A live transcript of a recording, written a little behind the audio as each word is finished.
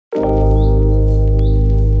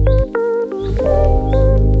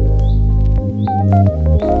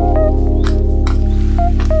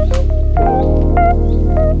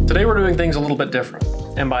doing things a little bit different.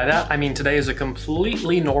 And by that, I mean today is a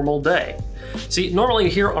completely normal day. See, normally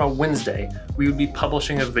here on a Wednesday, we would be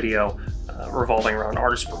publishing a video revolving around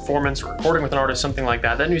artist performance or recording with an artist, something like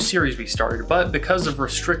that new series we started. But because of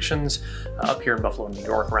restrictions up here in Buffalo, New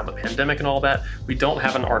York, around the pandemic and all that, we don't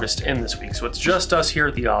have an artist in this week. So it's just us here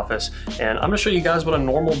at the office. And I'm gonna show you guys what a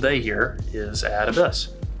normal day here is at Abyss.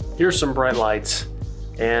 Here's some bright lights.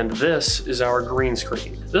 And this is our green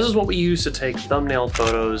screen. This is what we use to take thumbnail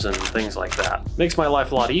photos and things like that. Makes my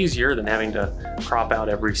life a lot easier than having to crop out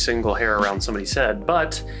every single hair around somebody's head,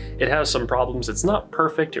 but it has some problems. It's not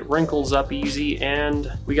perfect, it wrinkles up easy,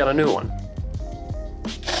 and we got a new one.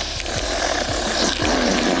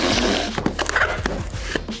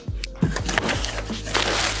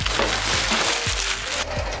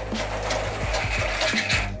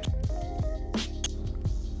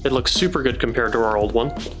 It looks super good compared to our old one.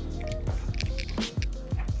 What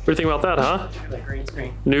do you think about that, huh? The green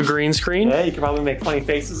screen. New green screen? Yeah, you can probably make funny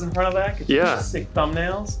faces in front of that. Yeah. Sick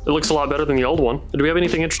thumbnails. It looks a lot better than the old one. Do we have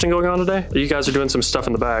anything interesting going on today? You guys are doing some stuff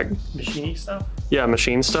in the bag. Machine stuff? Yeah,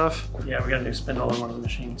 machine stuff. Yeah, we got a new spindle on one of the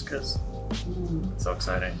machines because it's so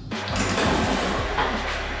exciting.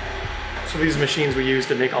 So these machines we use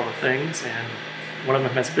to make all the things, and one of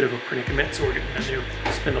them has a bit of a predicament, so we're getting a new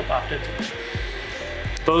spindle popped into it.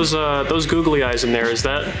 Those googly eyes in there, is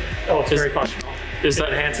that? Oh, it's very functional. Is that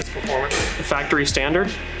enhances performance? Factory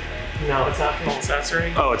standard? No, it's not full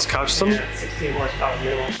accessory. Oh, it's custom? Yeah, 16 horsepower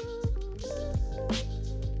minimum.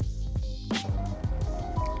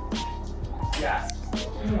 Yeah.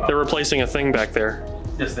 They're replacing a thing back there.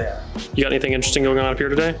 Just there. You got anything interesting going on up here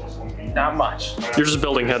today? Not much. You're just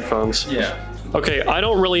building headphones. Yeah. Okay, I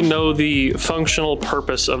don't really know the functional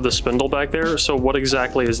purpose of the spindle back there, so what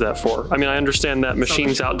exactly is that for? I mean, I understand that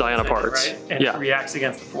machines out Diana parts. Right? And it reacts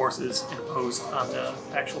against the forces imposed on the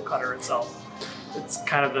actual cutter itself. It's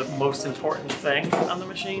kind of the most important thing on the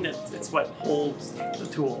machine. It's what holds the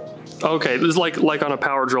tool. Okay, this is like on a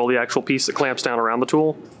power drill, the actual piece that clamps down around the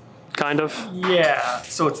tool, kind of? Yeah,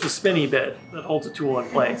 so it's the spinny bit that holds the tool in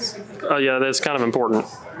place. Yeah, that's kind of important.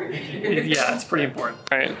 Yeah, it's pretty important.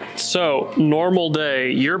 All right, so normal day,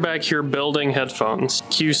 you're back here building headphones,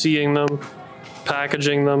 QCing them,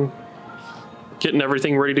 packaging them, getting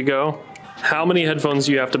everything ready to go. How many headphones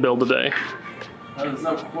do you have to build a day? There's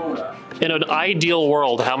no quota. In an ideal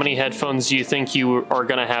world, how many headphones do you think you are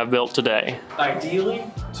gonna have built today? Ideally,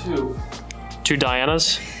 2. 2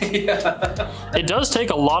 Dianas? Yeah. It does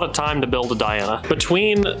take a lot of time to build a Diana.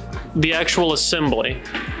 Between the actual assembly,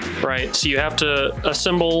 right? So you have to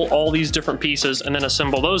assemble all these different pieces and then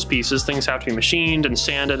assemble those pieces. Things have to be machined and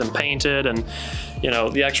sanded and painted, and you know,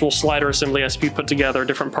 the actual slider assembly has to be put together,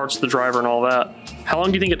 different parts of the driver and all that. How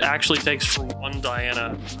long do you think it actually takes for one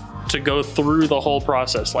Diana to go through the whole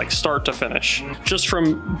process, like start to finish? Just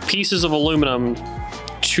from pieces of aluminum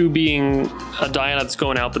to being a Diana that's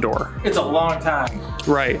going out the door. It's a long time.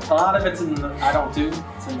 Right. A lot of it's in the,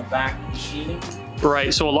 it's in the back machining.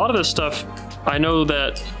 Right, so a lot of this stuff, I know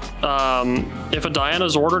that if a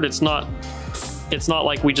Diana's ordered, it's not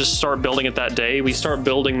like we just start building it that day. We start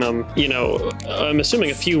building them, you know, I'm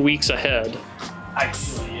assuming a few weeks ahead.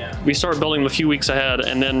 Actually, yeah. We start building them a few weeks ahead,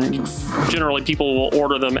 and then generally people will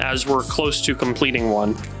order them as we're close to completing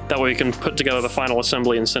one. That way we can put together the final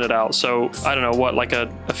assembly and send it out. So I don't know what, like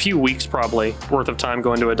a few weeks probably worth of time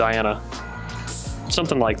going to a Diana.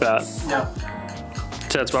 Something like that. Yeah.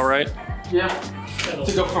 That's about right? Yeah.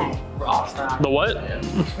 To go from raw stock. The what? Yeah.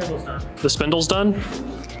 Spindle's done. The spindle's done?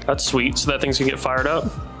 That's sweet, so that thing's gonna get fired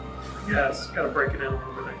up? Yes, gotta break it in a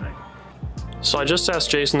little bit, I think. So I just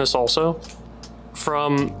asked Jason this also.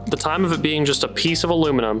 From the time of it being just a piece of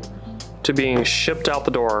aluminum to being shipped out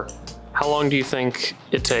the door, how long do you think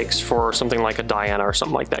it takes for something like a Diana or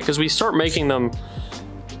something like that? Because we start making them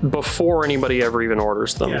before anybody ever even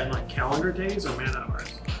orders them. Yeah, in like calendar days or man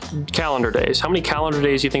hours? Calendar days. How many calendar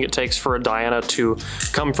days do you think it takes for a Diana to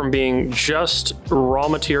come from being just raw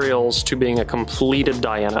materials to being a completed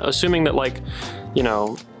Diana? Assuming that, like, you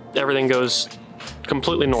know, everything goes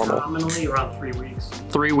completely normal. Nominally around 3 weeks.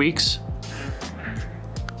 3 weeks?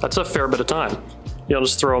 That's a fair bit of time. You'll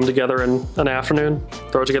just throw them together in an afternoon?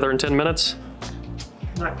 Throw it together in 10 minutes?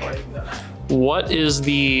 Not quite. No. What is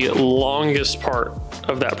the longest part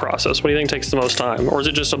of that process? What do you think takes the most time? Or is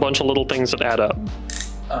it just a bunch of little things that add up?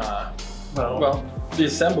 Well, the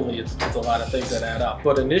assembly, it's a lot of things that add up.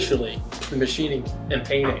 But initially, the machining and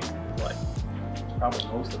painting, like, probably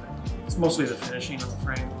most of it. It's mostly the finishing of the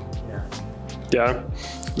frame. Yeah,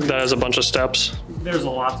 that has a bunch of steps. There's a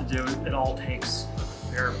lot to do. It all takes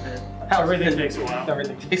repair bit. Everything takes a while.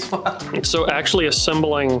 Everything takes a while. So actually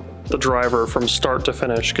assembling the driver from start to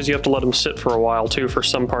finish, because you have to let them sit for a while too for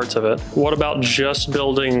some parts of it. What about just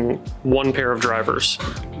building one pair of drivers?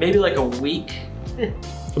 Maybe like a week.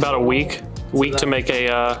 About a week to make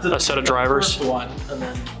a set of drivers? First one, and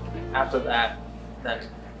then after that, then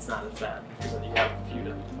it's not as bad, because then you have a few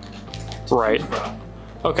to Right. choose from.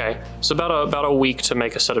 Okay, so about a week to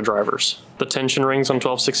make a set of drivers. The tension rings on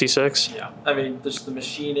 1266? Yeah, I mean, there's the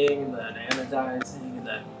machining, then anodizing, and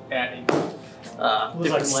then adding It was like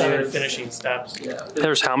different 7 layers. finishing steps. Yeah,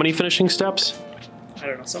 There's how many finishing steps? I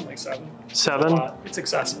don't know, something like 7. 7? It's a lot. It's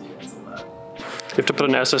excessive. You have to put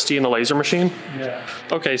an SSD in the laser machine? Yeah.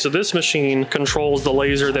 Okay, so this machine controls the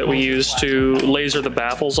laser that we use to laser the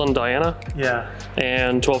baffles on Diana Yeah.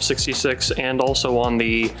 and 1266 and also on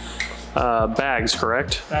the bags,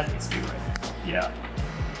 correct? That needs to be right. Yeah.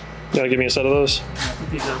 You gotta give me a set of those?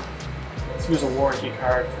 Here's a warranty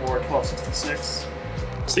card for 1266.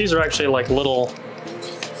 So these are actually like little,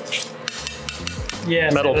 Yeah.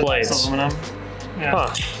 Metal it's plates. Aluminum. Yeah.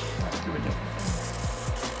 huh.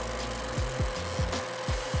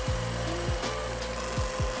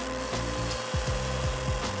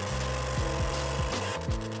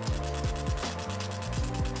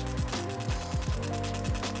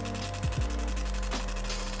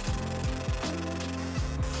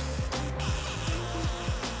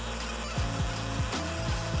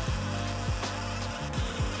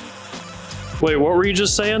 Wait, what were you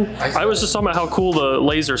just saying? I was just talking about how cool the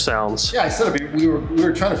laser sounds. Yeah, I said it. We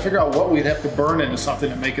were trying to figure out what we'd have to burn into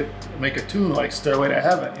something to make a tune like Stairway to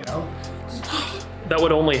Heaven, you know? That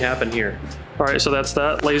would only happen here. All right, so that's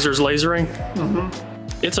that. Laser's lasering.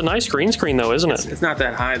 It's a nice green screen though, isn't it? It's not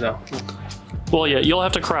that high though. Well, yeah, you'll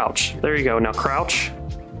have to crouch. There you go. Now crouch.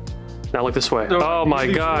 Now look this way. Oh my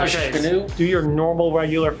gosh. Okay, Canoe? do your normal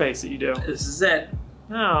regular face that you do. This is it.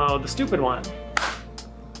 No, the stupid one.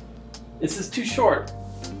 This is too short.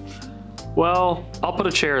 Well, I'll put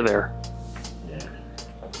a chair there. Yeah.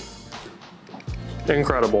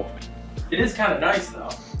 Incredible. It is kind of nice though.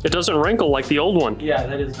 It doesn't wrinkle like the old one. Yeah,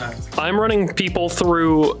 that is nice. I'm running people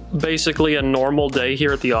through basically a normal day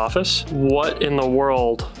here at the office. What in the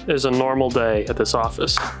world is a normal day at this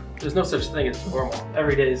office? There's no such thing as normal.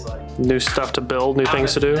 Every day is like New stuff to build, new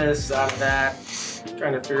things to do. This, out of that.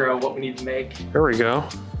 Trying to figure out what we need to make. There we go.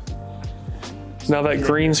 Now that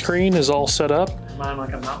green screen is all set up Am I on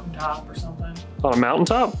like a mountaintop or something? on a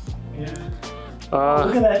mountaintop. Yeah.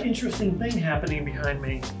 Look at that interesting thing happening behind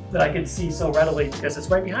me that I can see so readily because it's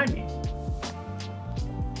right behind me.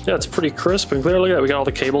 Yeah, it's pretty crisp and clear. Look at that. We got all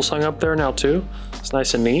the cables hung up there now too. It's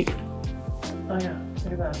nice and neat. Oh yeah,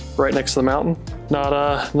 look at that. Right next to the mountain.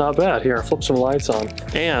 Not bad. Here, flip some lights on.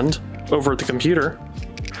 And over at the computer,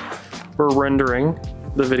 we're rendering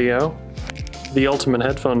the video, the ultimate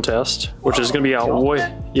headphone test, which is gonna be out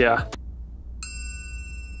way, yeah.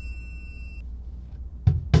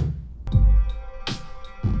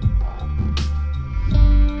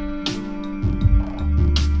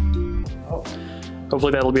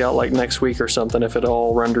 Hopefully that'll be out like next week or something if it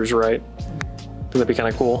all renders right. That'd be kind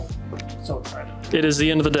of cool. So excited. It is the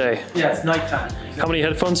end of the day. Yeah, it's nighttime. How many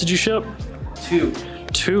headphones did you ship? 2.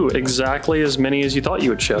 2, exactly as many as you thought you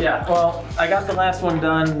would ship. Yeah, well, I got the last one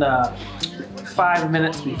done 5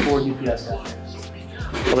 minutes before UPS got here.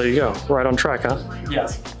 Well, there you go. Right on track, huh?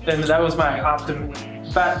 Yes, and that was my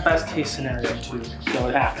best case scenario too, so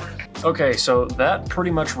it happened. Okay, so that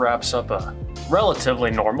pretty much wraps up a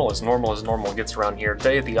relatively normal as normal gets around here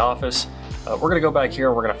day at the office. We're gonna go back here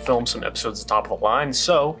and we're gonna film some episodes at the top of the line,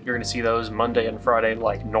 so you're gonna see those Monday and Friday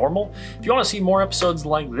like normal. If you wanna see more episodes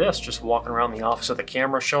like this, just walking around the office with the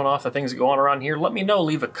camera, showing off the things that go on around here, let me know,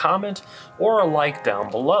 leave a comment or a like down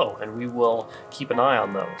below, and we will keep an eye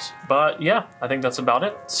on those. But yeah, I think that's about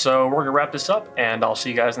it. So we're gonna wrap this up, and I'll see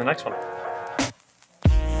you guys in the next one.